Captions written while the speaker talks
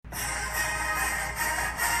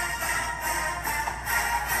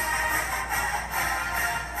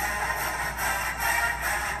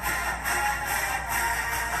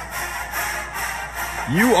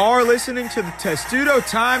You are listening to the Testudo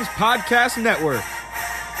Times Podcast Network.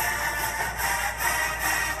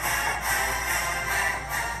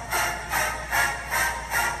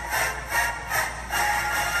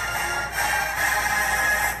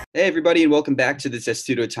 Hey, everybody, and welcome back to the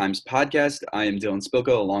Testudo Times Podcast. I am Dylan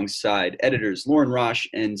Spilko alongside editors Lauren Rosh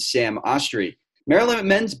and Sam Ostry. Maryland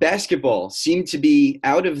men's basketball seemed to be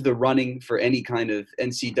out of the running for any kind of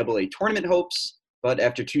NCAA tournament hopes, but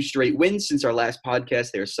after two straight wins since our last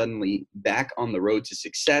podcast, they are suddenly back on the road to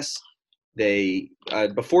success. They,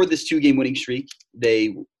 before this two-game winning streak,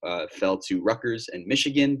 they fell to Rutgers and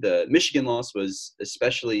Michigan. The Michigan loss was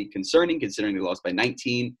especially concerning considering they lost by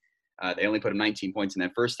 19. They only put up 19 points in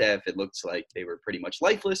that first half. It looks like they were pretty much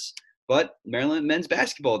lifeless. But Maryland men's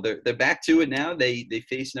basketball, they're back to it now. They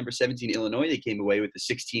faced number 17 Illinois. They came away with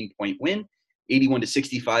a 16-point win,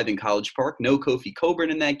 81-65 in College Park. No Kofi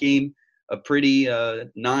Cockburn in that game. A pretty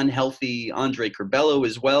non-healthy Andre Curbelo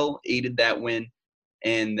as well aided that win.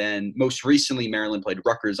 And then most recently, Maryland played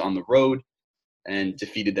Rutgers on the road and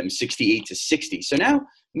defeated them 68-60. So now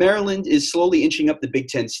Maryland is slowly inching up the Big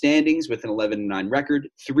Ten standings with an 11-9 record,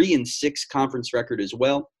 3-6 conference record as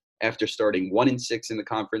well after starting 1-6 in the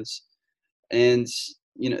conference. And,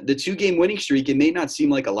 you know, the two-game winning streak, it may not seem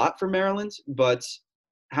like a lot for Maryland, but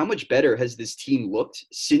how much better has this team looked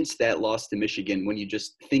since that loss to Michigan when you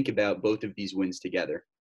just think about both of these wins together?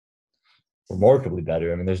 Remarkably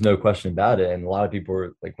better. I mean, there's no question about it. And a lot of people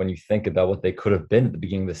are like, when you think about what they could have been at the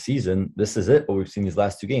beginning of the season, this is it. What we've seen these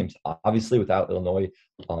last two games, obviously without Illinois,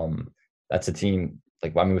 that's a team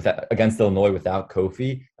against Illinois without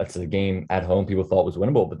Kofi, that's a game at home people thought was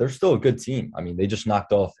winnable, but they're still a good team. I mean, they just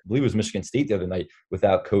knocked off, I believe it was Michigan State the other night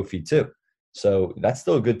without Kofi too. So that's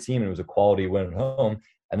still a good team. And it was a quality win at home.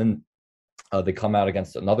 And then they come out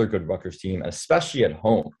against another good Rutgers team, especially at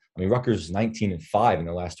home. I mean, Rutgers is 19-5 in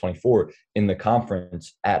their last 24 in the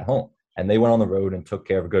conference at home, and they went on the road and took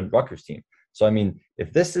care of a good Rutgers team. So, I mean,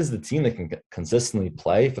 if this is the team that can consistently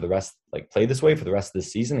play for the rest, play this way for the rest of the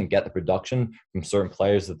season and get the production from certain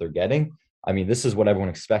players that they're getting, I mean, this is what everyone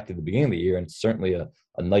expected at the beginning of the year, and it's certainly a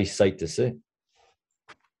nice sight to see.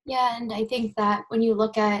 Yeah, and I think that when you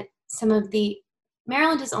look at some of the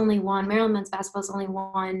Maryland men's basketball has only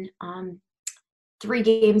won 3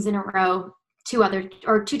 games in a row, two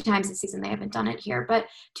times this season. They haven't done it here, but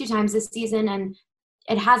 2 times this season, and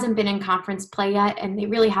it hasn't been in conference play yet, and they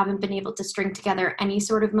really haven't been able to string together any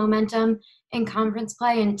sort of momentum in conference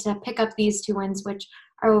play. And to pick up these 2 wins, which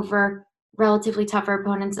are over relatively tougher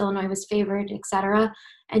opponents, Illinois was favored, etc.,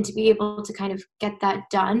 and to be able to kind of get that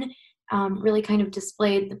done really kind of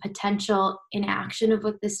displayed the potential in action of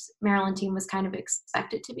what this Maryland team was kind of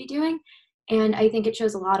expected to be doing. And I think it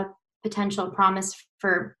shows a lot of potential promise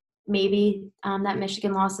for maybe that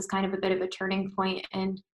Michigan loss is kind of a bit of a turning point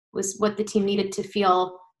and was what the team needed to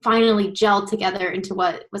feel finally gelled together into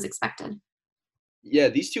what was expected. Yeah,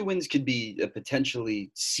 these 2 wins could be a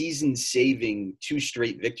potentially season-saving 2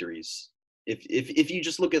 straight victories. If you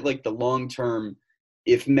just look at like the long term,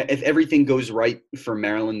 if everything goes right for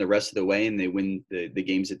Maryland the rest of the way and they win the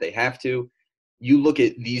games that they have to, you look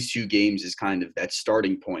at these 2 games as kind of that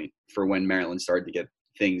starting point for when Maryland started to get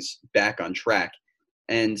things back on track.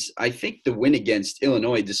 And I think the win against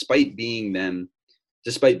Illinois, despite being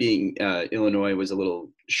Illinois was a little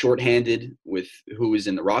shorthanded with who was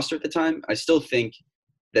in the roster at the time, I still think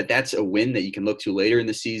that that's a win that you can look to later in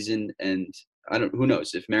the season. And who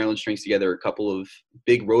knows, if Maryland strings together a couple of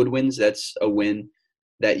big road wins, that's a win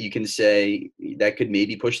that you can say that could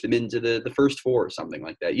maybe push them into the first 4 or something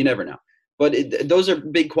like that. You never know. But those are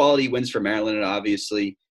big quality wins for Maryland, and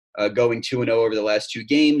obviously going 2-0 over the last 2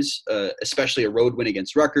 games, especially a road win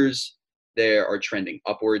against Rutgers, they are trending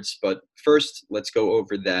upwards. But first, let's go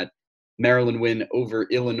over that Maryland win over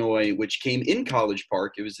Illinois, which came in College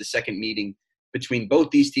Park. It was the second meeting between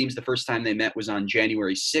both these teams. The first time they met was on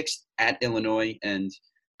January 6th at Illinois, and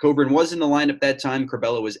Cockburn was in the lineup that time.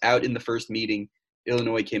 Curbelo was out in the first meeting.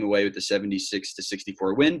 Illinois came away with the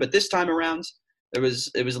 76-64 win. But this time around, it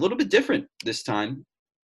was a little bit different this time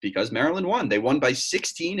because Maryland won. They won by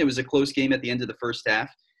 16. It was a close game at the end of the first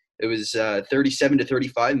half. It was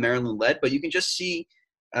 37-35. Maryland led, but you can just see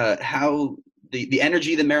how the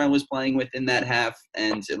energy that Maryland was playing with in that half,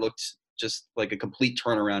 and it looked just like a complete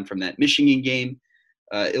turnaround from that Michigan game.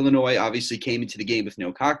 Illinois obviously came into the game with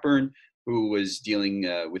no Cockburn, who was dealing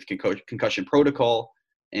with concussion protocol.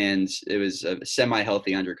 And it was a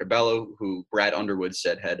semi-healthy Andre Curbelo, who Brad Underwood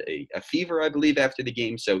said had a fever, I believe, after the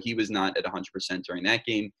game. So he was not at 100% during that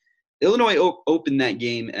game. Illinois opened that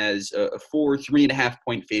game as a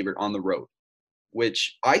 3.5-point favorite on the road,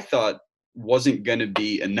 which I thought wasn't going to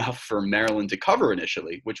be enough for Maryland to cover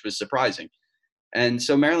initially, which was surprising. And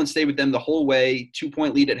so Maryland stayed with them the whole way,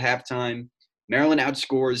 2-point lead at halftime. Maryland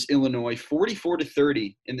outscores Illinois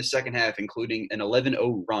 44-30 in the second half, including an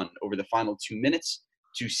 11-0 run over the final 2 minutes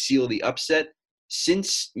to seal the upset.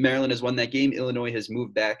 Since Maryland has won that game, Illinois has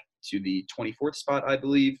moved back to the 24th spot, I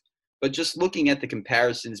believe. But just looking at the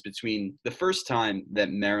comparisons between the first time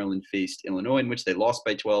that Maryland faced Illinois, in which they lost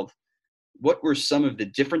by 12, what were some of the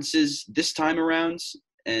differences this time around?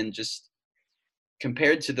 And just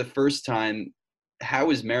compared to the first time, how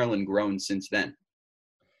has Maryland grown since then?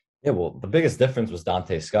 Yeah, well, the biggest difference was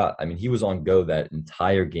Dante Scott. I mean, he was on go that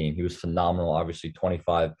entire game. He was phenomenal, obviously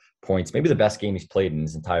 25 points, maybe the best game he's played in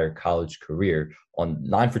his entire college career on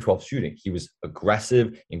 9 for 12 shooting. He was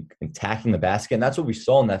aggressive in attacking the basket. And that's what we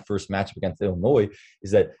saw in that first matchup against Illinois,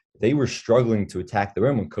 is that they were struggling to attack the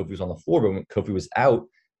rim when Kofi was on the floor. But when Kofi was out,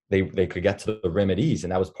 they could get to the rim at ease.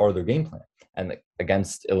 And that was part of their game plan. And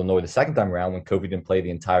against Illinois the second time around, when Kofi didn't play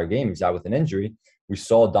the entire game, he was out with an injury, we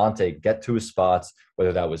saw Dante get to his spots,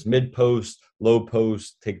 whether that was mid-post, low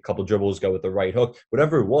post, take a couple dribbles, go with the right hook,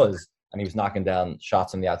 whatever it was, and he was knocking down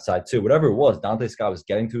shots on the outside too. Whatever it was, Dante Scott was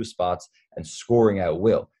getting to his spots and scoring at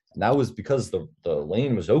will. And that was because the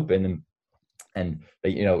lane was open, and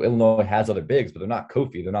they, Illinois has other bigs, but they're not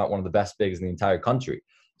Kofi. They're not one of the best bigs in the entire country.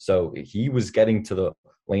 So he was getting to the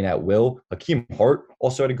lane at will. Hakeem Hart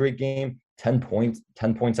also had a great game, 10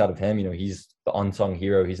 points out of him. He's the unsung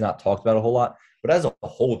hero. He's not talked about a whole lot. But as a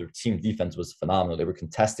whole, their team defense was phenomenal. They were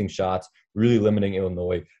contesting shots, really limiting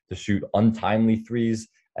Illinois to shoot untimely threes,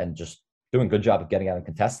 and just doing a good job of getting out and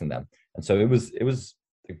contesting them. And so it was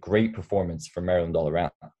a great performance for Maryland all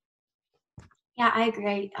around. Yeah, I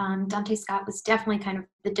agree. Dante Scott was definitely kind of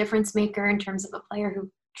the difference maker in terms of a player who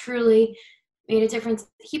truly made a difference.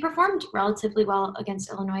 He performed relatively well against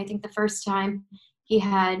Illinois. I think the first time he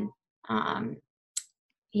had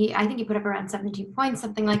I think he put up around 17 points,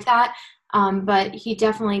 something like that. But he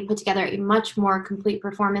definitely put together a much more complete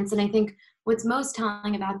performance. And I think what's most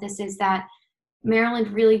telling about this is that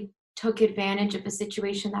Maryland really took advantage of a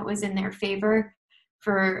situation that was in their favor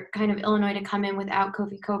for kind of Illinois to come in without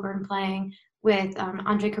Kofi Cockburn playing, with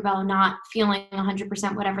Andre Curbelo not feeling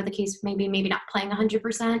 100%, whatever the case may be, maybe not playing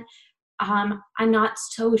 100%. I'm not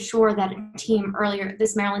so sure that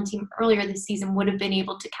this Maryland team earlier this season would have been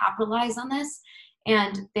able to capitalize on this.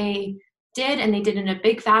 And they did, and they did in a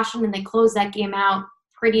big fashion, and they closed that game out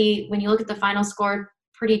when you look at the final score,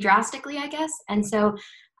 pretty drastically, I guess. And so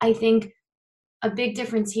I think a big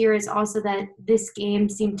difference here is also that this game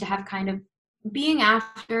seemed to have kind of, being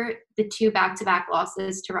after the 2 back-to-back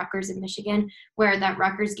losses to Rutgers and Michigan, where that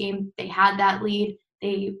Rutgers game, they had that lead.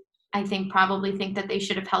 I think probably think that they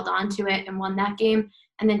should have held on to it and won that game.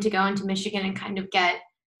 And then to go into Michigan and kind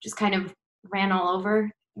of ran all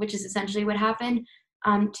over, which is essentially what happened.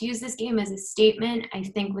 To use this game as a statement, I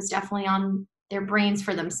think was definitely on their brains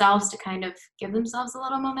for themselves to kind of give themselves a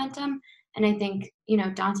little momentum. And I think,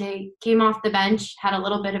 Dante came off the bench, had a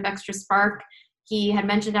little bit of extra spark. He had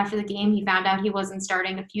mentioned after the game, he found out he wasn't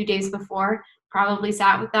starting a few days before, probably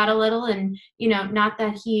sat with that a little. And, not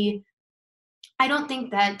that I don't think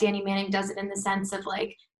that Danny Manning does it in the sense of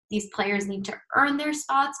like, these players need to earn their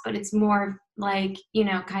spots, but it's more like,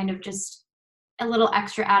 kind of just a little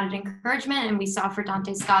extra added encouragement. And we saw for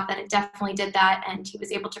Dante Scott that it definitely did that. And he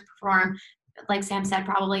was able to perform, like Sam said,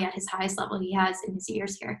 probably at his highest level he has in his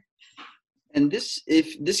years here. And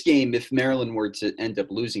if Maryland were to end up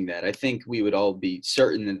losing that, I think we would all be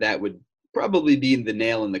certain that would probably be the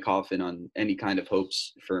nail in the coffin on any kind of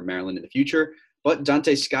hopes for Maryland in the future. But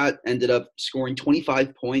Dante Scott ended up scoring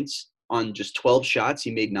 25 points on just 12 shots.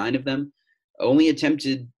 He made 9 of them, only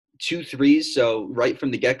attempted 2 threes. So right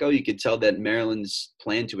from the get-go, you could tell that Maryland's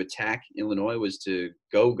plan to attack Illinois was to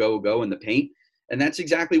go in the paint. And that's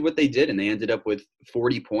exactly what they did. And they ended up with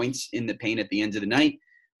 40 points in the paint at the end of the night.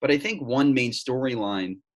 But I think one main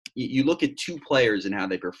storyline, you look at 2 players and how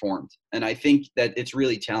they performed. And I think that it's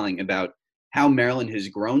really telling about how Maryland has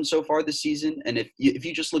grown so far this season. And if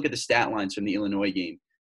you just look at the stat lines from the Illinois game,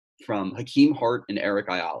 from Hakeem Hart and Eric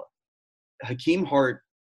Ayala. Hakeem Hart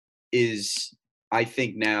is, I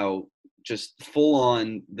think, now just full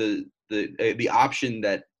on the option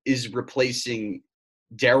that is replacing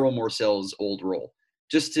Daryl Morcell's old role.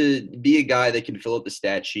 Just to be a guy that can fill up the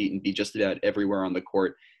stat sheet and be just about everywhere on the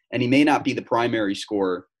court. And he may not be the primary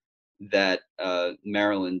scorer that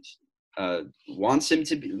Maryland wants him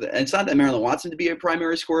to be. It's not that Maryland wants him to be a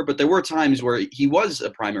primary scorer, but there were times where he was a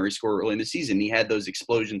primary scorer early in the season. He had those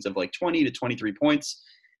explosions of like 20 to 23 points.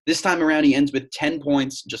 This time around, he ends with 10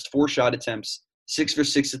 points, just 4 shot attempts, 6 for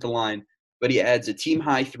 6 at the line, but he adds a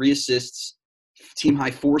team-high 3 assists,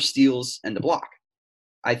 team-high 4 steals, and a block.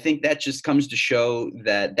 I think that just comes to show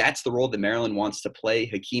that that's the role that Maryland wants to play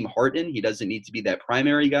Hakeem Hart in. He doesn't need to be that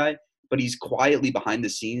primary guy, but he's quietly behind the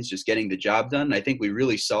scenes just getting the job done. And I think we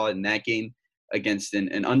really saw it in that game against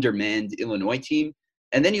an undermanned Illinois team.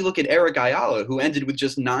 And then you look at Eric Ayala, who ended with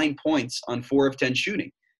just 9 points on 4 of 10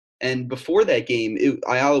 shooting. And before that game,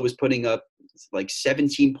 Ayala was putting up like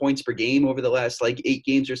 17 points per game over the last like 8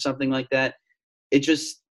 games or something like that. It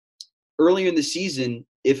just earlier in the season,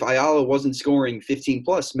 if Ayala wasn't scoring 15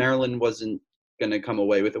 plus, Maryland wasn't going to come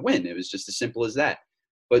away with a win. It was just as simple as that.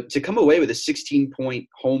 But to come away with a 16-point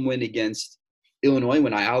home win against Illinois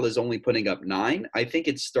when Ayala is only putting up 9, I think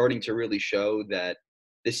it's starting to really show that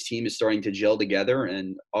this team is starting to gel together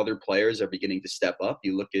and other players are beginning to step up.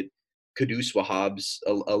 You look at Kudus Wahab's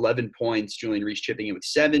 11 points, Julian Reese chipping in with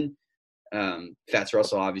 7, Fats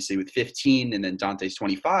Russell obviously with 15, and then Dante's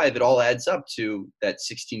 25. It all adds up to that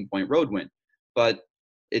 16-point road win. But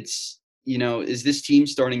it's, is this team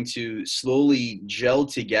starting to slowly gel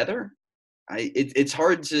together? It's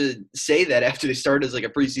hard to say that after they started as like a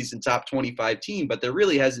preseason top 25 team, but there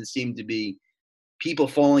really hasn't seemed to be people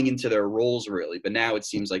falling into their roles really. But now it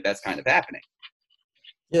seems like that's kind of happening.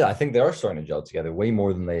 Yeah, I think they are starting to gel together way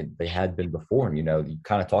more than they had been before. And, you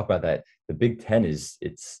kind of talk about that. The Big Ten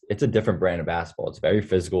it's a different brand of basketball. It's very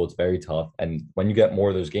physical. It's very tough. And when you get more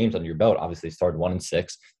of those games under your belt, obviously you started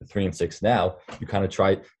 1-6, the 3-6 now, you kind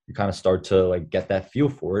of start to like get that feel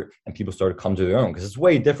for it, and people start to come to their own because it's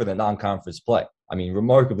way different than non-conference play. I mean,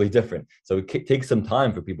 remarkably different. So it takes some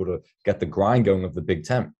time for people to get the grind going of the Big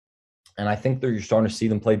Ten. And I think that you're starting to see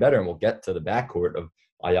them play better. And we'll get to the backcourt of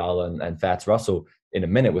Ayala and Fats Russell in a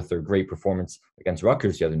minute with their great performance against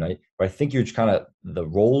Rutgers the other night. But I think you're just the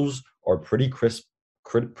roles are pretty crisp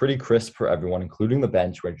for everyone, including the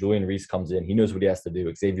bench, where Julian Reese comes in. He knows what he has to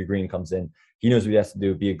do. Xavier Green comes in. He knows what he has to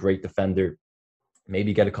do, be a great defender,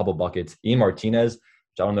 maybe get a couple buckets. Ian Martinez,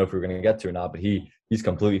 which I don't know if we're going to get to or not, but he's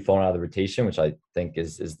completely fallen out of the rotation, which I think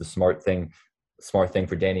is the smart thing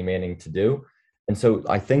for Danny Manning to do. And so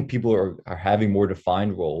I think people are having more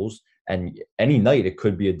defined roles, and any night it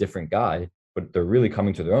could be a different guy, but they're really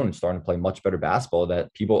coming to their own and starting to play much better basketball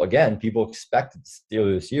that people expected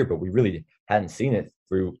Steelers this year, but we really hadn't seen it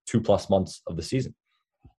through 2+ months of the season.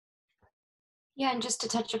 Yeah, and just to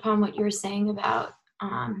touch upon what you were saying about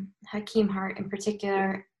Hakeem Hart in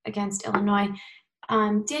particular against Illinois,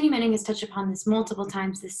 Danny Manning has touched upon this multiple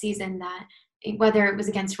times this season, that whether it was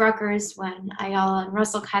against Rutgers when Ayala and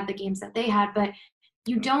Russell had the games that they had, but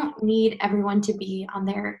you don't need everyone to be on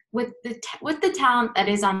there with the talent that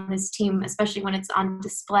is on this team, especially when it's on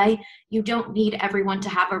display. You don't need everyone to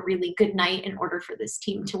have a really good night in order for this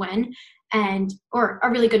team to win, or a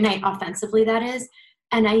really good night offensively, that is.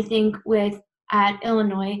 And I think at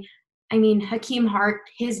Illinois, I mean, Hakeem Hart,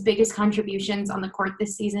 his biggest contributions on the court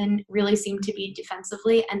this season really seem to be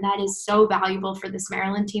defensively, and that is so valuable for this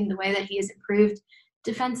Maryland team, the way that he has improved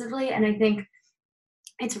defensively. And I think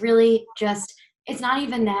it's really just – it's not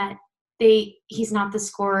even that he's not the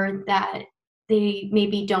scorer that they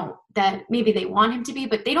maybe they want him to be,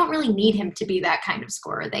 but they don't really need him to be that kind of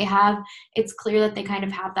scorer. It's clear that they kind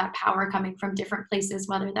of have that power coming from different places,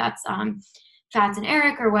 whether that's Fats and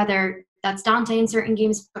Eric or whether that's Dante in certain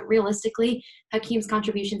games. But realistically, Hakeem's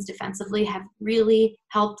contributions defensively have really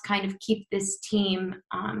helped kind of keep this team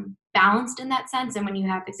balanced in that sense. And when you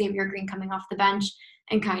have Xavier Green coming off the bench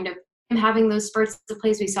and kind of having those spurts of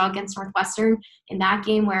plays we saw against Northwestern in that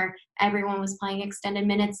game where everyone was playing extended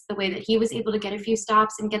minutes, the way that he was able to get a few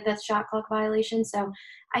stops and get that shot clock violation. So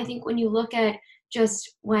I think when you look at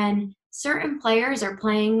just when certain players are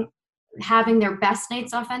having their best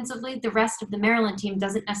nights offensively, the rest of the Maryland team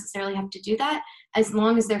doesn't necessarily have to do that as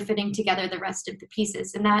long as they're fitting together the rest of the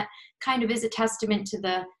pieces. And that kind of is a testament to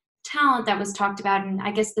the talent that was talked about, and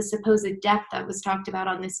I guess the supposed depth that was talked about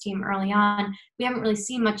on this team early on. We haven't really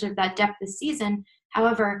seen much of that depth this season.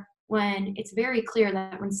 However, when it's very clear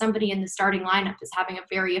that when somebody in the starting lineup is having a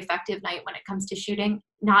very effective night when it comes to shooting,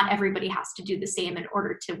 not everybody has to do the same in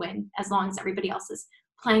order to win, as long as everybody else is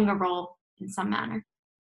playing a role in some manner.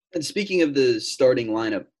 And speaking of the starting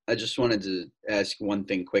lineup, I just wanted to ask one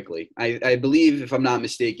thing quickly. I believe, if I'm not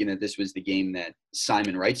mistaken, that this was the game that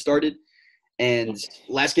Simon Wright started. And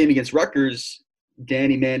last game against Rutgers,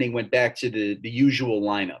 Danny Manning went back to the usual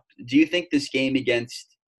lineup. Do you think this game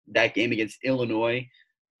against Illinois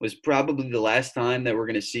was probably the last time that we're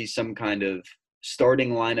going to see some kind of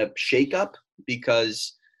starting lineup shakeup?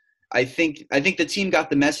 Because I think the team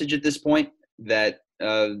got the message at this point that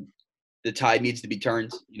the tide needs to be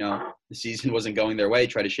turned. The season wasn't going their way,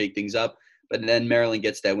 try to shake things up. But then Maryland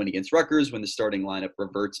gets that win against Rutgers when the starting lineup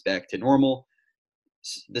reverts back to normal.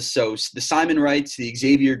 the Simon Wrights, the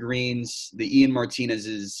Xavier Greens, the Ian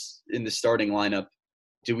Martinez's in the starting lineup,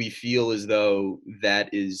 do we feel as though that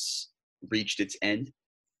is reached its end?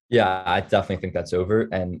 Yeah, I definitely think that's over.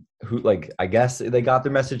 And I guess they got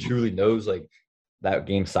their message. Who really knows? Like that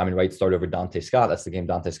game, Simon Wright started over Dante Scott. That's the game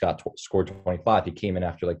Dante Scott scored 25. He came in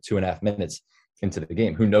after like 2.5 minutes into the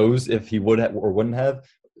game. Who knows if he would have or wouldn't have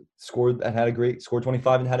scored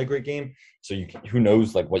 25 and had a great game. So who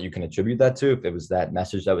knows like what you can attribute that to if it was that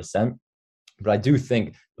message that was sent. But I do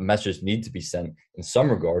think the message need to be sent in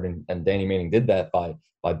some regard, and Danny Manning did that by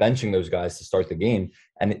benching those guys to start the game.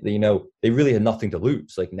 And, they really had nothing to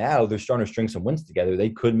lose. Like now they're starting to string some wins together. They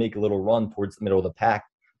could make a little run towards the middle of the pack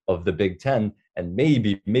of the Big Ten. And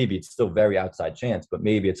maybe it's still very outside chance, but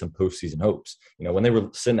maybe it's some postseason hopes. When they were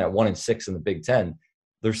sitting at 1-6 in the Big Ten,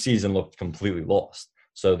 their season looked completely lost.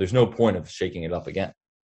 So there's no point of shaking it up again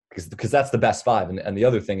because that's the best five. And the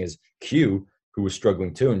other thing is Q, who was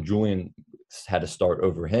struggling too, and Julian had to start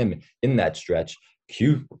over him in that stretch.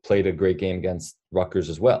 Q played a great game against Rutgers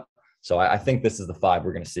as well. So I think this is the five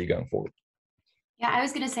we're going to see going forward. Yeah, I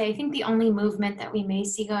was going to say, I think the only movement that we may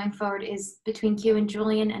see going forward is between Q and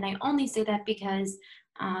Julian. And I only say that because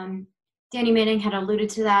Danny Manning had alluded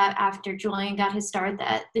to that after Julian got his start,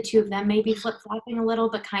 that the two of them may be flip-flopping a little,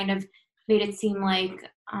 but kind of made it seem like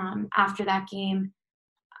after that game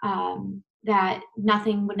that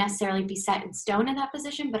nothing would necessarily be set in stone in that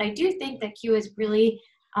position. But I do think that Q is really,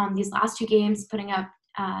 these last two games, putting up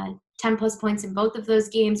 10-plus points in both of those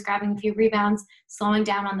games, grabbing a few rebounds, slowing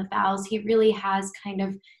down on the fouls. He really has kind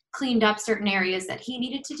of cleaned up certain areas that he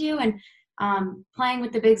needed to do. And playing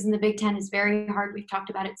with the bigs in the Big Ten is very hard. We've talked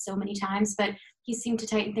about it so many times, but he seemed to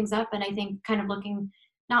tighten things up. And I think kind of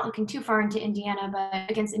not looking too far into Indiana, but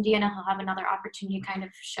against Indiana, he'll have another opportunity to kind of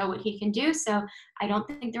show what he can do. So I don't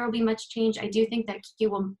think there will be much change. I do think that Q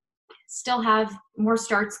will still have more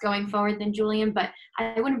starts going forward than Julian, but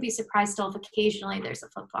I wouldn't be surprised still if occasionally there's a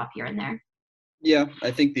flip-flop here and there. Yeah,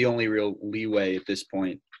 I think the only real leeway at this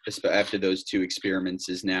point, after those two experiments,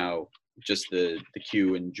 is now just the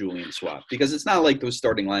Q and Julian swap. Because it's not like those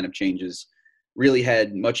starting lineup changes really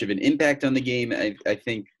had much of an impact on the game. I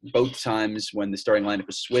think both times when the starting lineup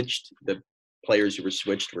was switched, the players who were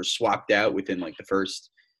switched were swapped out within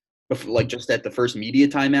just at the first media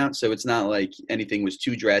timeout. So it's not like anything was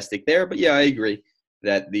too drastic there. But yeah, I agree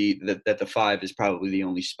that the five is probably the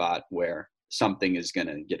only spot where something is going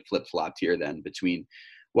to get flip-flopped here then between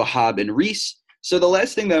Wahab and Reese. So the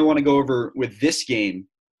last thing that I want to go over with this game,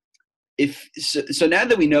 so now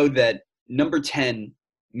that we know that number 10,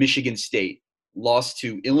 Michigan State, lost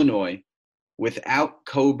to Illinois without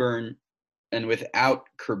Coburn and without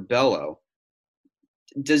Curbelo,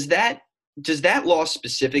 does that loss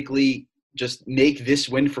specifically just make this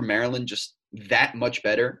win for Maryland just that much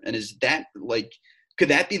better? And is that could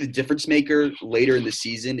that be the difference maker later in the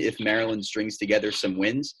season if Maryland strings together some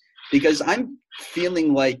wins? Because I'm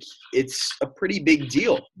feeling like it's a pretty big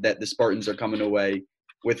deal that the Spartans are coming away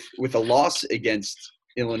with a loss against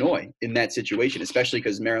Illinois in that situation, especially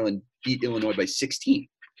because Maryland beat Illinois by 16.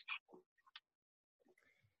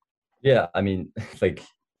 Yeah, I mean,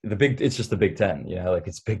 it's just the Big Ten,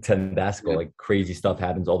 it's Big Ten basketball. Like crazy stuff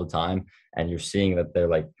happens all the time, and you're seeing that they're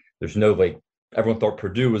there's no everyone thought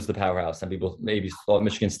Purdue was the powerhouse, and people maybe thought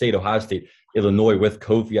Michigan State, Ohio State, Illinois with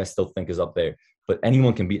Kofi, I still think is up there. But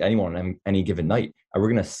anyone can beat anyone on any given night, and we're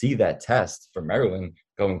going to see that test for Maryland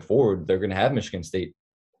going forward. They're going to have Michigan State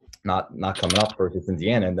not coming up versus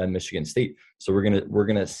Indiana and then Michigan State. So we're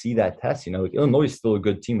gonna see that test. Illinois is still a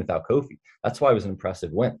good team without Kofi. That's why it was an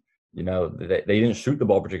impressive win. They didn't shoot the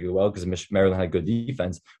ball particularly well because Maryland had good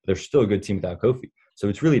defense, but they're still a good team without Kofi. So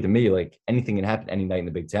it's really, to me, anything can happen any night in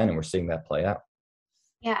the Big Ten, and we're seeing that play out.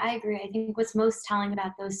 Yeah, I agree. I think what's most telling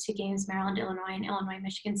about those two games, Maryland, Illinois, and Illinois,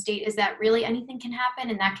 Michigan State, is that really anything can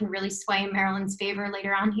happen, and that can really sway in Maryland's favor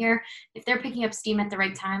later on here. If they're picking up steam at the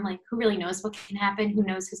right time, who really knows what can happen? Who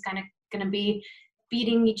knows who's kind of going to be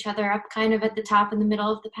beating each other up kind of at the top and the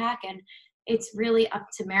middle of the pack? And it's really up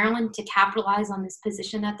to Maryland to capitalize on this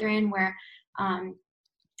position that they're in where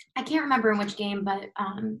I can't remember in which game, but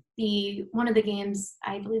one of the games,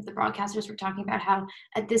 I believe the broadcasters were talking about how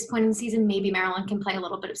at this point in the season, maybe Maryland can play a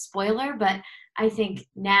little bit of spoiler, but I think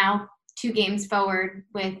now 2 games forward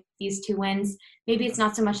with these 2 wins, maybe it's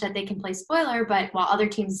not so much that they can play spoiler, but while other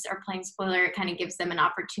teams are playing spoiler, it kind of gives them an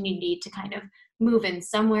opportunity to kind of move in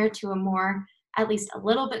somewhere to a more, at least a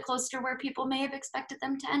little bit closer to where people may have expected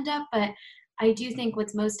them to end up. But I do think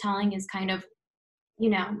what's most telling is kind of,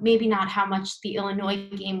 maybe not how much the Illinois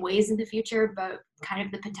game weighs in the future, but kind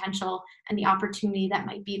of the potential and the opportunity that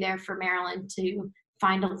might be there for Maryland to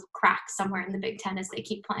find a crack somewhere in the Big Ten as they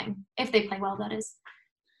keep playing, if they play well, that is.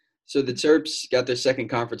 So the Terps got their second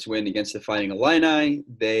conference win against the Fighting Illini.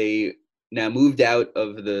 They now moved out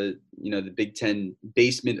of the Big Ten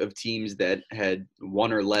basement of teams that had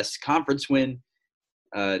one or less conference win.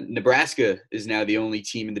 Nebraska is now the only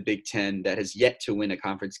team in the Big Ten that has yet to win a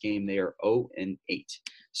conference game. They are 0-8.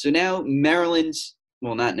 So now Maryland,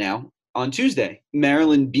 well, not now, on Tuesday,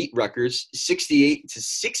 Maryland beat Rutgers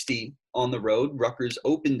 68-60 on the road. Rutgers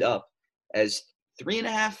opened up as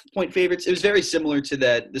 3.5-point favorites. It was very similar to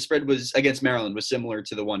that. The spread was against Maryland was similar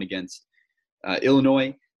to the one against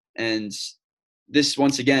Illinois. And this,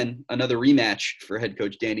 once again, another rematch for head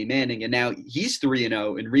coach Danny Manning. And now he's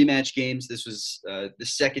 3-0 in rematch games. This was the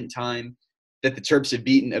second time that the Terps have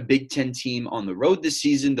beaten a Big Ten team on the road this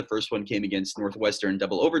season. The first one came against Northwestern in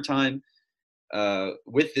double overtime.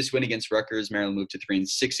 With this win against Rutgers, Maryland moved to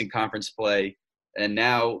 3-6 in conference play. And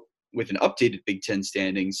now with an updated Big Ten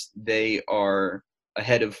standings, they are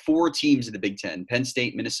ahead of 4 teams in the Big Ten. Penn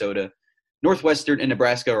State, Minnesota, Northwestern, and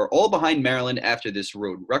Nebraska are all behind Maryland after this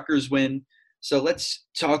road Rutgers win. So let's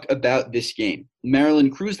talk about this game.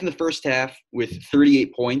 Maryland cruised in the first half with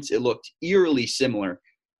 38 points. It looked eerily similar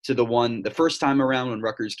to the first time around when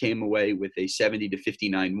Rutgers came away with a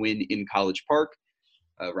 70-59 win in College Park.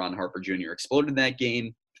 Ron Harper Jr. exploded in that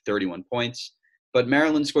game, 31 points. But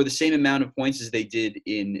Maryland scored the same amount of points as they did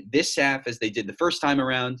in this half as they did the first time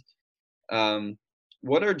around.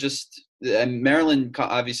 Maryland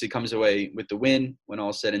obviously comes away with the win. When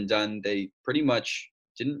all said and done, they pretty much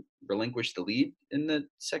didn't relinquish the lead in the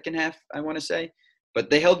second half, I want to say. But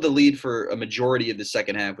they held the lead for a majority of the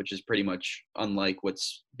second half, which is pretty much unlike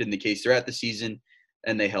what's been the case throughout the season.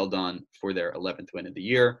 And they held on for their 11th win of the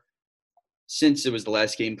year. Since it was the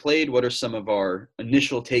last game played, what are some of our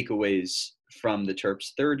initial takeaways from the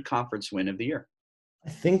Terps' third conference win of the year? I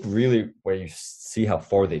think really where you see how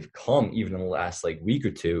far they've come, even in the last week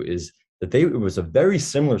or two, is that it was a very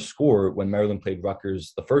similar score when Maryland played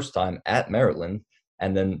Rutgers the first time at Maryland,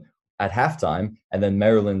 and then at halftime, and then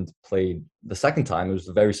Maryland played the second time. It was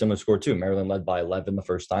a very similar score too. Maryland led by 11 the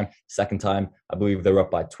first time. Second time, I believe they were up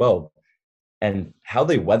by 12. And how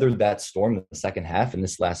they weathered that storm in the second half in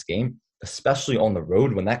this last game, especially on the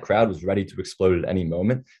road when that crowd was ready to explode at any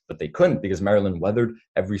moment, but they couldn't because Maryland weathered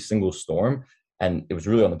every single storm. And it was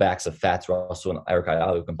really on the backs of Fats Russell and Eric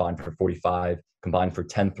Ayala, who combined for 45, combined for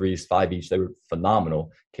 10 threes, 5 each. They were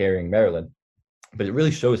phenomenal carrying Maryland. But it really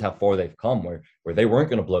shows how far they've come, where they weren't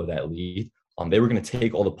going to blow that lead. They were going to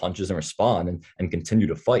take all the punches and respond and continue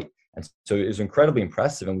to fight. And so it was incredibly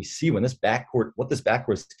impressive. And we see what this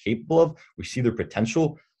backcourt is capable of. We see their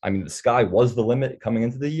potential. I mean, the sky was the limit coming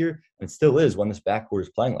into the year, and it still is when this backcourt is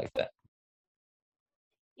playing like that.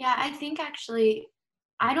 Yeah, I think actually –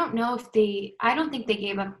 I don't think they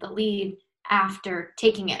gave up the lead after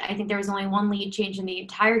taking it. I think there was only one lead change in the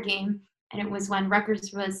entire game, and it was when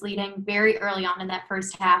Rutgers was leading very early on in that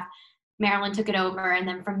first half. Maryland took it over, and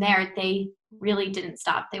then from there, they really didn't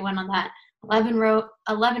stop. They went on that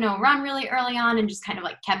 11-0 run really early on and just kind of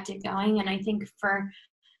kept it going. And I think for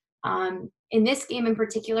in this game in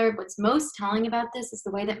particular, what's most telling about this is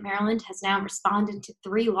the way that Maryland has now responded to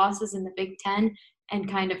 3 losses in the Big Ten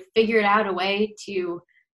and kind of figured out a way to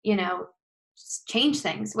change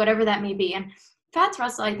things, whatever that may be. And Fats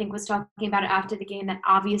Russell, I think, was talking about it after the game that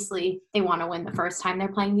obviously they want to win the first time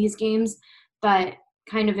they're playing these games, but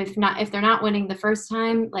kind of if they're not winning the first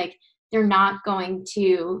time, they're not going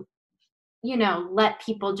to, let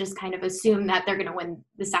people just kind of assume that they're going to win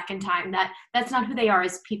the second time. That's not who they are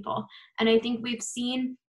as people. And I think we've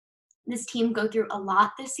seen this team go through a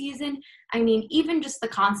lot this season. I mean, even just the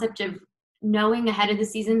concept of knowing ahead of the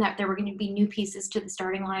season that there were going to be new pieces to the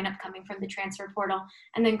starting lineup coming from the transfer portal,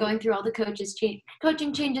 and then going through all the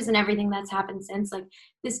coaching changes and everything that's happened since.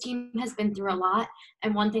 This team has been through a lot,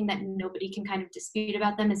 and one thing that nobody can kind of dispute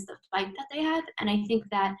about them is the fight that they have. And I think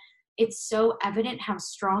that it's so evident how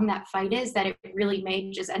strong that fight is that it really may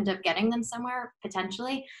just end up getting them somewhere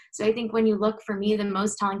potentially. So I think when you look, for me, the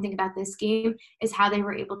most telling thing about this game is how they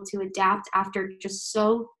were able to adapt after just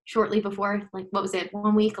so shortly before,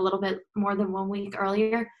 1 week, a little bit more than 1 week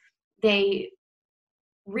earlier. They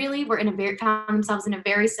really were found themselves in a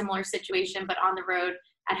very similar situation, but on the road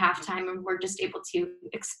at halftime, and were just able to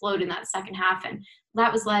explode in that second half. And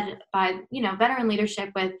that was led by, veteran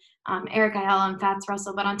leadership with Eric Ayala and Fats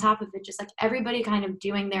Russell, but on top of it, just everybody kind of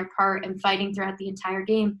doing their part and fighting throughout the entire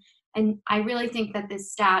game. And I really think that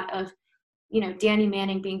this stat of, Danny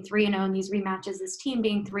Manning being 3-0 in these rematches, this team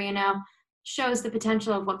being 3-0, shows the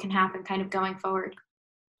potential of what can happen kind of going forward.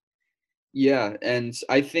 Yeah, and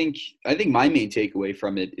I think my main takeaway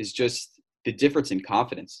from it is just the difference in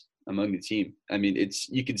confidence among the team. I mean,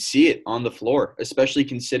 you can see it on the floor, especially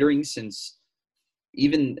considering since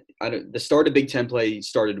even the start of Big Ten play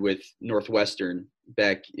started with Northwestern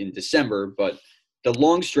back in December, but the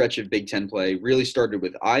long stretch of Big Ten play really started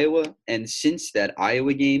with Iowa. And since that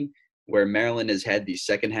Iowa game, where Maryland has had these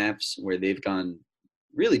second halves where they've gone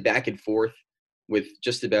really back and forth with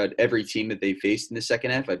just about every team that they faced in the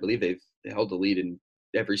second half. I believe they held the lead in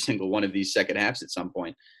every single one of these second halves at some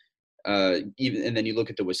point. And then you look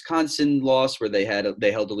at the Wisconsin loss where they held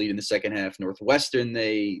the lead in the second half. Northwestern,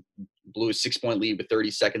 they blew a 6-point lead with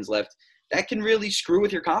 30 seconds left. That can really screw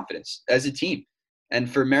with your confidence as a team.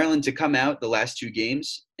 And for Maryland to come out the last two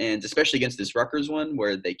games, and especially against this Rutgers one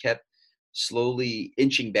where they kept slowly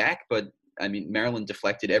inching back, but I mean, Maryland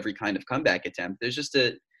deflected every kind of comeback attempt. There's just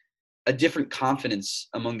a different confidence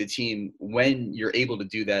among the team when you're able to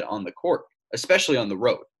do that on the court, especially on the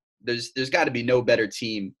road. There's got to be no better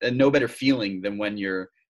team and no better feeling than when you're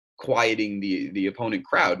quieting the opponent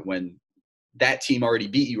crowd when that team already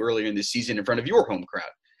beat you earlier in the season in front of your home crowd.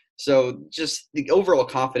 So just the overall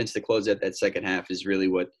confidence to close out that second half is really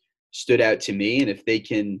what stood out to me. And if they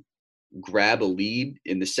can grab a lead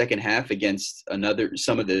in the second half against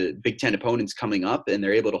some of the Big Ten opponents coming up and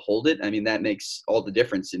they're able to hold it, I mean, that makes all the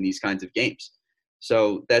difference in these kinds of games.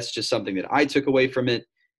 So that's just something that I took away from it.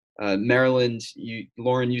 Maryland,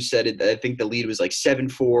 Lauren, you said it. I think the lead was like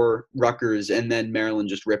 7-4 Rutgers, and then Maryland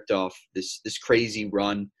just ripped off this crazy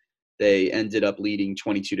run. They ended up leading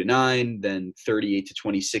 22-9, then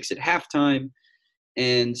 38-26 at halftime.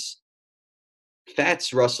 And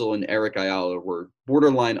Fats Russell and Eric Ayala were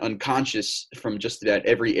borderline unconscious from just about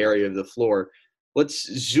every area of the floor.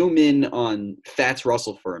 Let's zoom in on Fats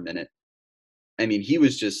Russell for a minute. I mean, he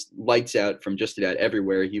was just lights out from just about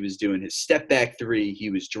everywhere. He was doing his step back three. He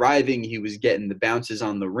was driving. He was getting the bounces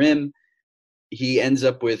on the rim. He ends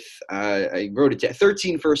up with, I wrote it down,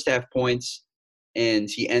 13 first half points, and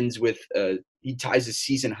he ends with, he ties a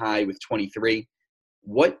season high with 23.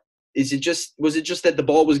 Was it just that the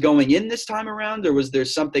ball was going in this time around, or was there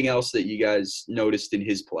something else that you guys noticed in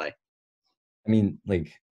his play? I mean,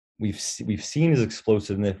 like we've seen his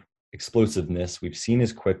explosiveness. We've seen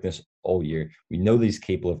his quickness all year. We know that he's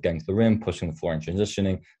capable of getting to the rim, pushing the floor and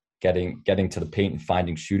transitioning, getting to the paint and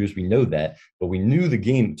finding shooters. We know that, but we knew the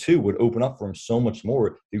game too would open up for him so much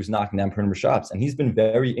more. He was knocking down perimeter shots, and he's been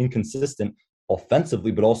very inconsistent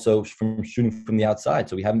offensively, but also from shooting from the outside.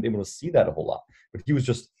 So we haven't been able to see that a whole lot. But he was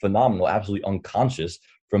just phenomenal, absolutely unconscious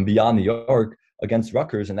from beyond the arc against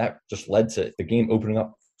Rutgers, and that just led to the game opening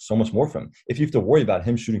up so much more for him. If you have to worry about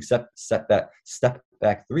him shooting step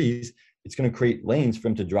back threes, it's going to create lanes for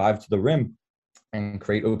him to drive to the rim and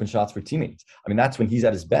create open shots for teammates. I mean, that's when he's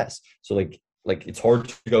at his best. So like it's hard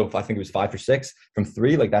to go, if I think it was 5 for 6 from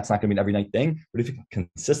three, like that's not going to be an every night thing. But if you can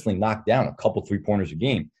consistently knock down a couple 3-pointers a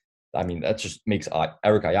game, I mean, that just makes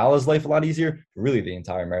Eric Ayala's life a lot easier, really the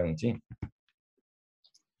entire Maryland team.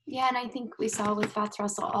 Yeah, and I think we saw with Fats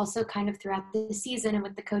Russell also kind of throughout the season and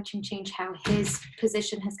with the coaching change how his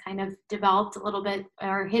position has kind of developed a little bit,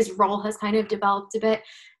 or his role has kind of developed a bit,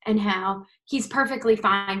 and how he's perfectly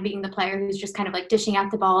fine being the player who's just kind of like dishing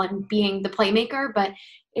out the ball and being the playmaker. But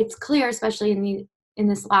it's clear, especially in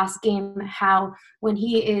this last game, how when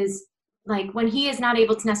he is not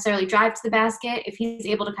able to necessarily drive to the basket, if he's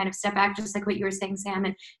able to kind of step back, just like what you were saying, Sam,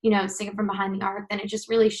 and sing it from behind the arc, then it just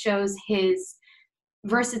really shows his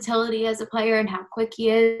versatility as a player and how quick he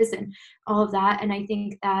is and all of that. And I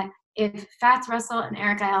think that if Fats Russell and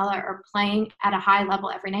Eric Ayala are playing at a high level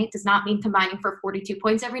every night, does not mean combining for 42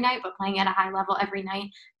 points every night, but playing at a high level every night,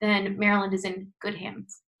 then Maryland is in good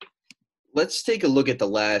hands. Let's take a look at the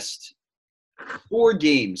last 4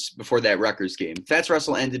 games before that Rutgers game. Fats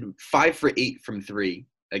Russell ended 5 for 8 from 3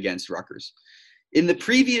 against Rutgers. In the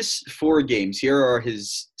previous 4 games, here are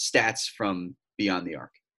his stats from beyond the arc.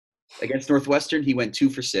 Against Northwestern, he went 2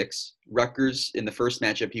 for 6. Rutgers, in the first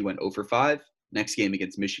matchup, he went 0 for 5. Next game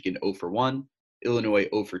against Michigan, 0 for 1. Illinois,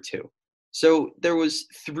 0 for 2. So there was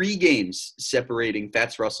 3 games separating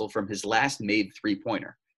Fats Russell from his last made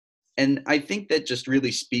 3-pointer. And I think that just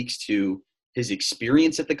really speaks to his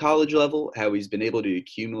experience at the college level, how he's been able to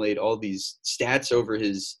accumulate all these stats over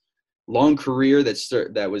his long career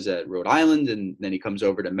that was at Rhode Island, and then he comes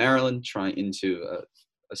over to Maryland, trying into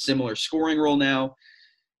a similar scoring role now.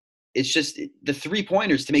 It's just the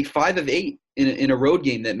 3-pointers to make 5 of 8 in a road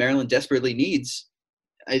game that Maryland desperately needs.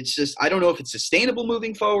 It's just, I don't know if it's sustainable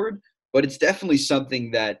moving forward, but it's definitely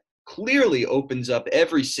something that clearly opens up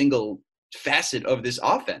every single facet of this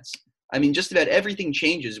offense. I mean, just about everything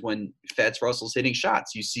changes when Fats Russell's hitting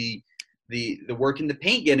shots. You see the work in the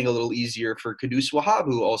paint getting a little easier for Kudus Wahab,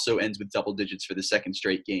 who also ends with double digits for the second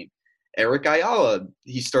straight game. Eric Ayala,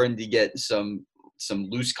 he's starting to get some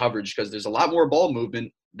loose coverage because there's a lot more ball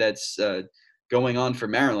movement that's going on for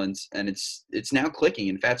Maryland, and it's now clicking.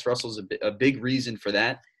 And Fats Russell's a big reason for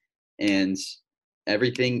that. And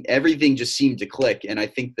everything just seemed to click. And I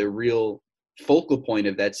think the real focal point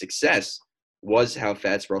of that success was how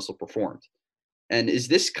Fats Russell performed. And is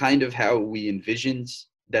this kind of how we envisioned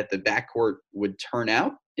that the backcourt would turn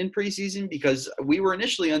out in preseason? Because we were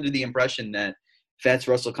initially under the impression that Fats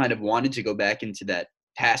Russell kind of wanted to go back into that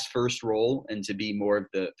pass first role and to be more of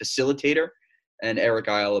the facilitator, and Eric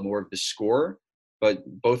Ayala more of the scorer. But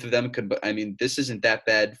both of them could, I mean, this isn't that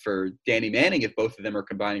bad for Danny Manning if both of them are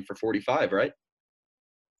combining for 45, right?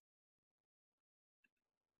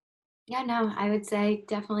 Yeah, no, I would say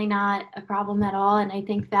definitely not a problem at all. And I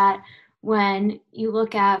think that when you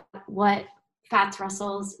look at what Fats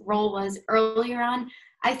Russell's role was earlier on,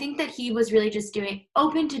 I think that he was really just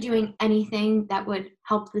open to doing anything that would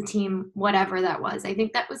help the team, whatever that was. I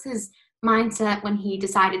think that was his mindset when he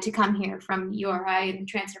decided to come here from URI and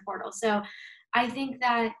transfer portal. So I think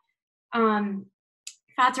that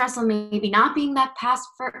Fats Russell maybe not being that pass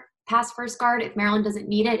first guard, if Maryland doesn't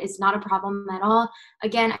need it, is not a problem at all.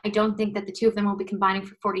 Again, I don't think that the two of them will be combining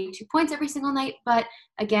for 42 points every single night. But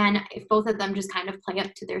again, if both of them just kind of play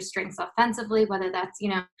up to their strengths offensively, whether that's,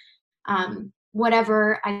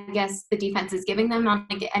 whatever I guess the defense is giving them on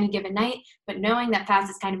any given night, but knowing that Fats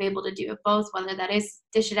is kind of able to do it both, whether that is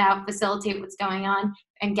dish it out, facilitate what's going on,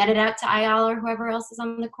 and get it out to Ayala or whoever else is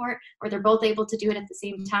on the court, or they're both able to do it at the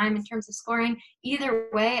same time in terms of scoring. Either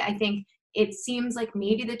way, I think it seems like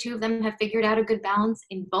maybe the two of them have figured out a good balance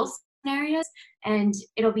in both scenarios, and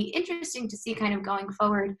it'll be interesting to see kind of going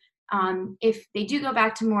forward if they do go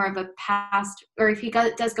back to more of a pass, or if he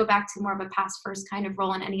does go back to more of a pass first kind of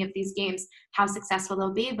role in any of these games, how successful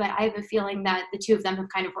they'll be. But I have a feeling that the two of them have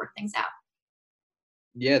kind of worked things out.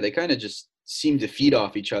 Yeah, they kind of just seem to feed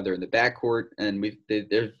off each other in the backcourt, and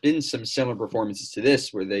there have been some similar performances to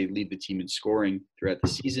this where they lead the team in scoring throughout the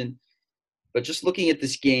season. But just looking at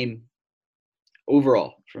this game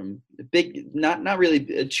overall, from a big, not really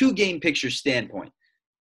a 2-game picture standpoint,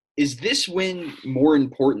 is this win more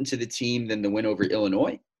important to the team than the win over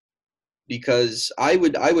Illinois? Because I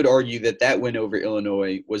would argue that win over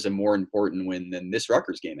Illinois was a more important win than this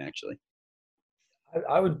Rutgers game, actually.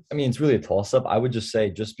 I mean, it's really a toss-up. I would just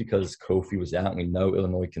say just because Kofi was out, and we know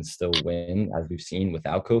Illinois can still win, as we've seen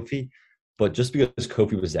without Kofi, but just because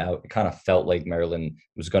Kofi was out, it kind of felt like Maryland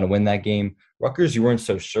was going to win that game. Rutgers, you weren't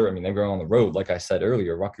so sure. I mean, they were on the road. Like I said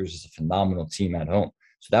earlier, Rutgers is a phenomenal team at home.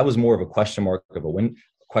 So that was more of a question mark of a win,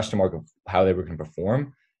 question mark of how they were going to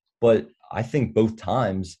perform. But I think both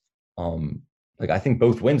times, I think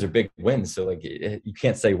both wins are big wins. So you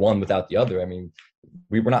can't say one without the other. I mean,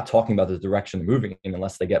 we were not talking about the direction they're moving in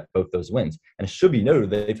unless they get both those wins. And it should be noted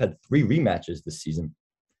that they've had 3 rematches this season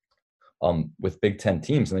with Big Ten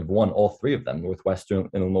teams, and they've won all 3 of them: Northwestern,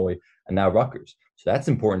 Illinois, and now Rutgers. So that's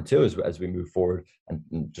important too as we move forward and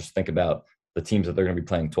just think about the teams that they're going to be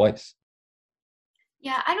playing twice.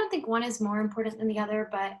 Yeah, I don't think one is more important than the other,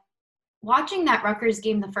 but watching that Rutgers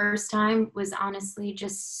game the first time was honestly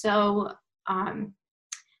just so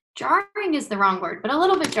jarring is the wrong word, but a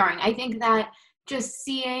little bit jarring. I think that just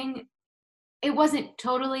seeing it wasn't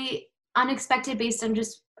totally unexpected based on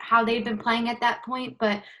just how they'd been playing at that point,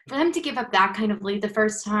 but for them to give up that kind of lead the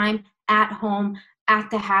first time at home at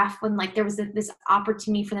the half when there was this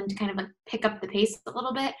opportunity for them to kind of pick up the pace a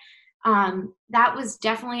little bit, that was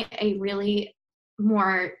definitely a really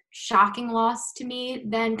more shocking loss to me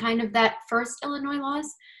than kind of that first Illinois loss.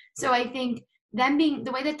 So I think them being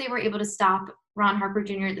the way that they were able to stop Ron Harper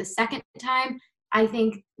Jr. the second time, I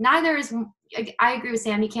think neither is – I agree with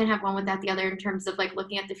Sam. You can't have one without the other in terms of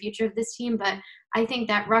looking at the future of this team. But I think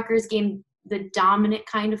that Rutgers game, the dominant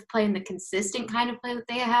kind of play and the consistent kind of play that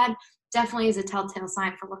they had definitely is a telltale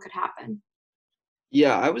sign for what could happen.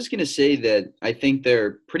 Yeah, I was going to say that I think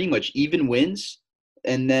they're pretty much even wins.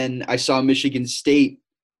 And then I saw Michigan State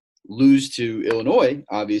lose to Illinois,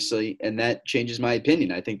 obviously, and that changes my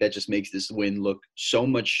opinion. I think that just makes this win look so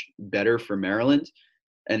much better for Maryland.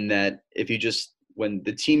 And that if you just – when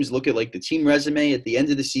the teams look at the team resume at the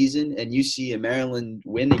end of the season and you see a Maryland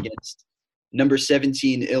win against number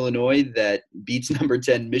 17 Illinois that beats number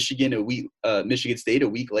 10 Michigan State a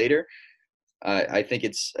week later, I think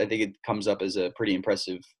it comes up as a pretty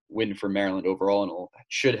impressive win for Maryland overall, and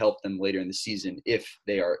should help them later in the season if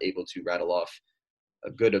they are able to rattle off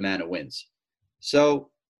a good amount of wins. So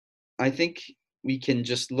I think we can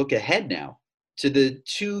just look ahead now to the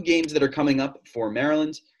 2 games that are coming up for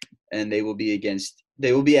Maryland, and they will be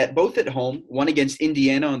both at home, one against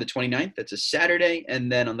Indiana on the 29th. That's a Saturday. And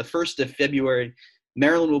then on the 1st of February,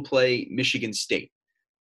 Maryland will play Michigan State.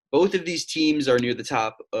 Both of these teams are near the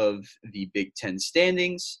top of the Big Ten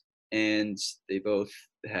standings. and they both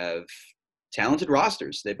have talented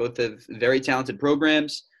rosters. They both have very talented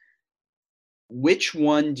programs. Which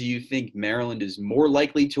one do you think Maryland is more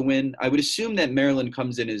likely to win? I would assume that Maryland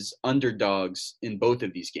comes in as underdogs in both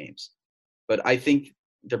of these games, but I think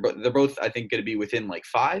they're both I think going to be within like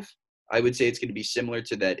 5. I would say it's going to be similar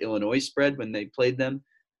to that Illinois spread when they played them.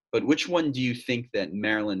 But which one do you think that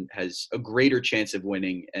Maryland has a greater chance of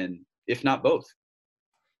winning, and if not both?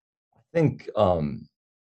 I think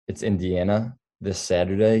it's Indiana this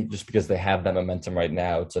Saturday, just because they have that momentum right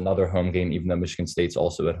now. It's another home game, even though Michigan State's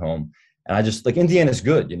also at home. And I just like Indiana's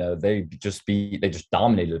good. They just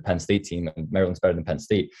dominated the Penn State team, and Maryland's better than Penn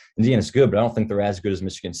State. Indiana's good, but I don't think they're as good as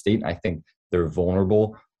Michigan State. And I think they're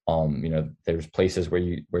vulnerable. There's places where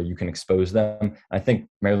you can expose them. I think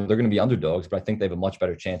Maryland, they're going to be underdogs, but I think they have a much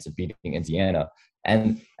better chance of beating Indiana.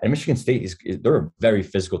 And Michigan State they're a very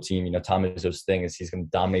physical team. Tom Izzo's thing is he's going to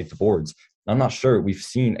dominate the boards. And I'm not sure we've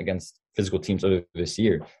seen against physical teams earlier this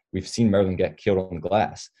year. We've seen Maryland get killed on the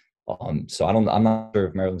glass. So I'm not sure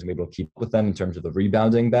if Maryland's going to be able to keep up with them in terms of the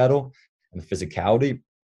rebounding battle and the physicality,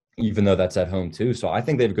 even though that's at home too. So I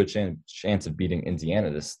think they have a good chance of beating Indiana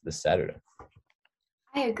this Saturday.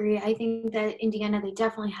 I agree. I think that Indiana, they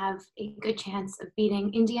definitely have a good chance of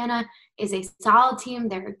beating. Indiana is a solid team.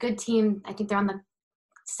 They're a good team. I think they're on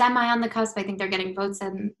the cusp. I think they're getting votes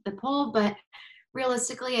in the poll, but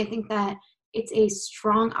realistically, I think that it's a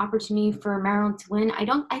strong opportunity for Maryland to win.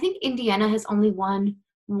 I think Indiana has only won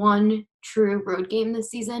one true road game this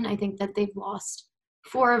season. I think that they've lost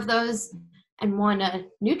 4 of those and won a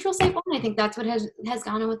neutral site one. I think that's what has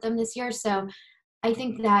gone on with them this year. So I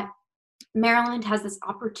think that Maryland has this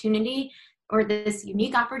opportunity, or this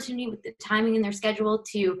unique opportunity with the timing in their schedule,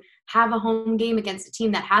 to have a home game against a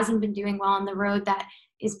team that hasn't been doing well on the road, that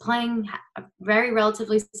is playing a very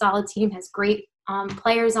relatively solid team, has great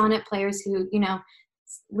players on it, players who,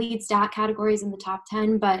 lead stat categories in the top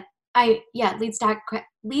 10, but lead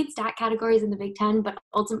stat categories in the Big Ten. But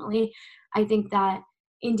ultimately, I think that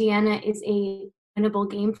Indiana is a winnable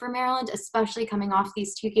game for Maryland, especially coming off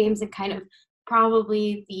these 2 games and kind of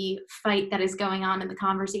probably the fight that is going on in the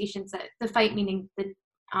conversations, that the fight meaning the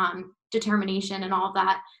determination and all of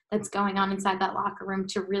that's going on inside that locker room,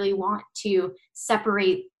 to really want to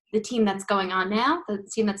separate the team that's going on now, the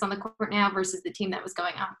team that's on the court now, versus the team that was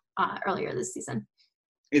going on earlier this season.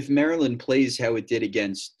 If Maryland plays how it did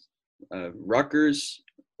against Rutgers,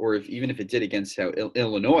 or even if it did against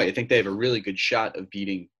Illinois, I think they have a really good shot of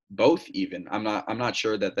beating both. Even I'm not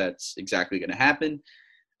sure that that's exactly going to happen.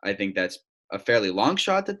 I think that's a fairly long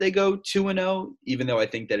shot that they go 2-0, even though I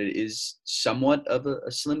think that it is somewhat of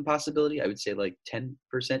a slim possibility. I would say like 10%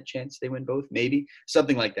 chance they win both, maybe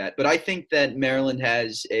something like that. But I think that Maryland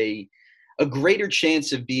has a greater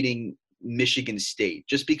chance of beating Michigan State,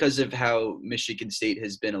 just because of how Michigan State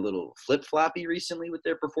has been a little flip-floppy recently with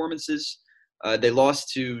their performances. They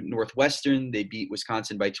lost to Northwestern, they beat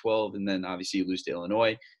Wisconsin by 12, and then obviously you lose to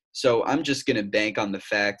Illinois. So I'm just going to bank on the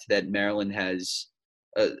fact that Maryland has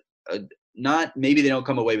not, maybe they don't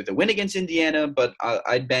come away with a win against Indiana, but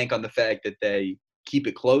I'd bank on the fact that they keep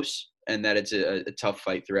it close and that it's a tough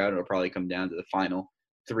fight throughout. It'll probably come down to the final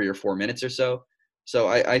 3 or 4 minutes or so. So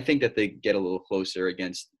I think that they get a little closer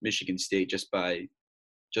against Michigan State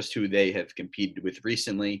just who they have competed with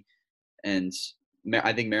recently. And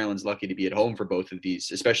I think Maryland's lucky to be at home for both of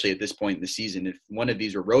these, especially at this point in the season. If one of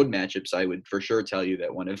these were road matchups, I would for sure tell you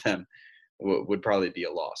that one of them would probably be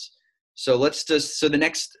a loss. So so the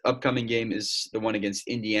next upcoming game is the one against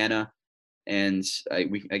Indiana, and I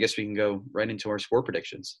guess we can go right into our score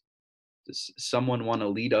predictions. Does someone want to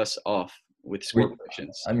lead us off with score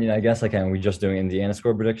predictions? I mean, I guess I can. We're just doing Indiana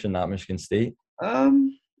score prediction, not Michigan State.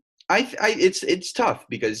 It's tough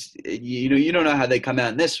because you don't know how they come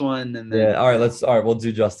out in this one, and then, yeah. All right, we'll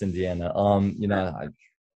do just Indiana.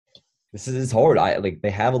 This is hard.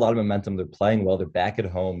 They have a lot of momentum. They're playing well. They're back at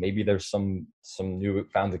home. Maybe there's some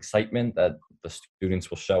newfound excitement that the students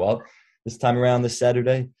will show up this time around this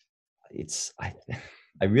Saturday.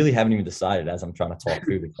 I really haven't even decided, as I'm trying to talk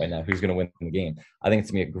through this right now, who's going to win the game. I think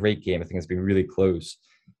it's going to be a great game. I think it's going to be really close.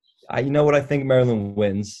 I think Maryland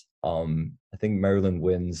wins. I think Maryland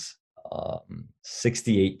wins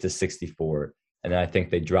 68-64, and then I think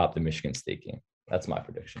they drop the Michigan State game. That's my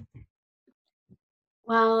prediction.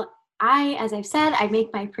 Well, as I've said, I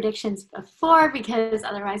make my predictions before because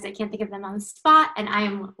otherwise I can't think of them on the spot. And I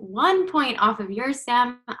am 1 point off of yours,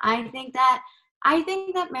 Sam. I think that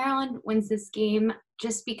Maryland wins this game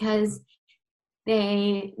just because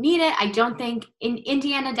they need it. I don't think in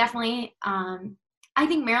Indiana definitely. I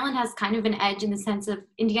think Maryland has kind of an edge in the sense of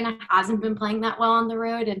Indiana hasn't been playing that well on the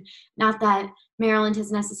road, and not that Maryland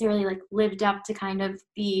has necessarily like lived up to kind of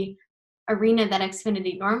the arena that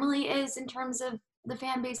Xfinity normally is in terms of the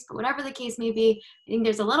fan base, but whatever the case may be, I think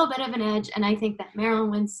there's a little bit of an edge, and I think that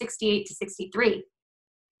Maryland wins 68-63.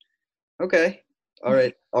 Okay. All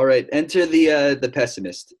right. Enter the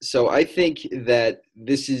pessimist. So I think that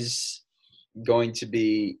this is going to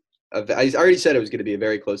be I already said it was going to be a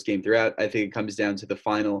very close game throughout. I think it comes down to the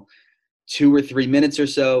final 2 or 3 minutes or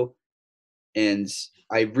so, and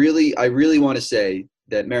I really want to say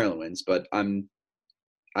that Maryland wins, but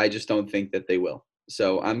I just don't think that they will.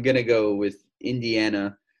 So I'm going to go with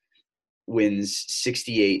Indiana wins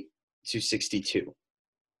 68-62. All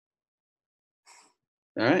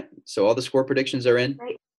right. So all the score predictions are in.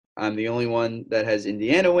 Right. I'm the only one that has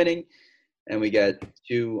Indiana winning, and we got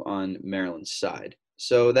 2 on Maryland's side.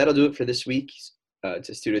 So that'll do it for this week's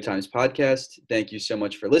Testudo Times podcast. Thank you so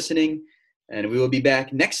much for listening. And we will be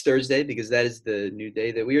back next Thursday because that is the new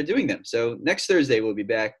day that we are doing them. So next Thursday, we'll be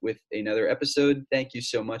back with another episode. Thank you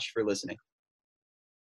so much for listening.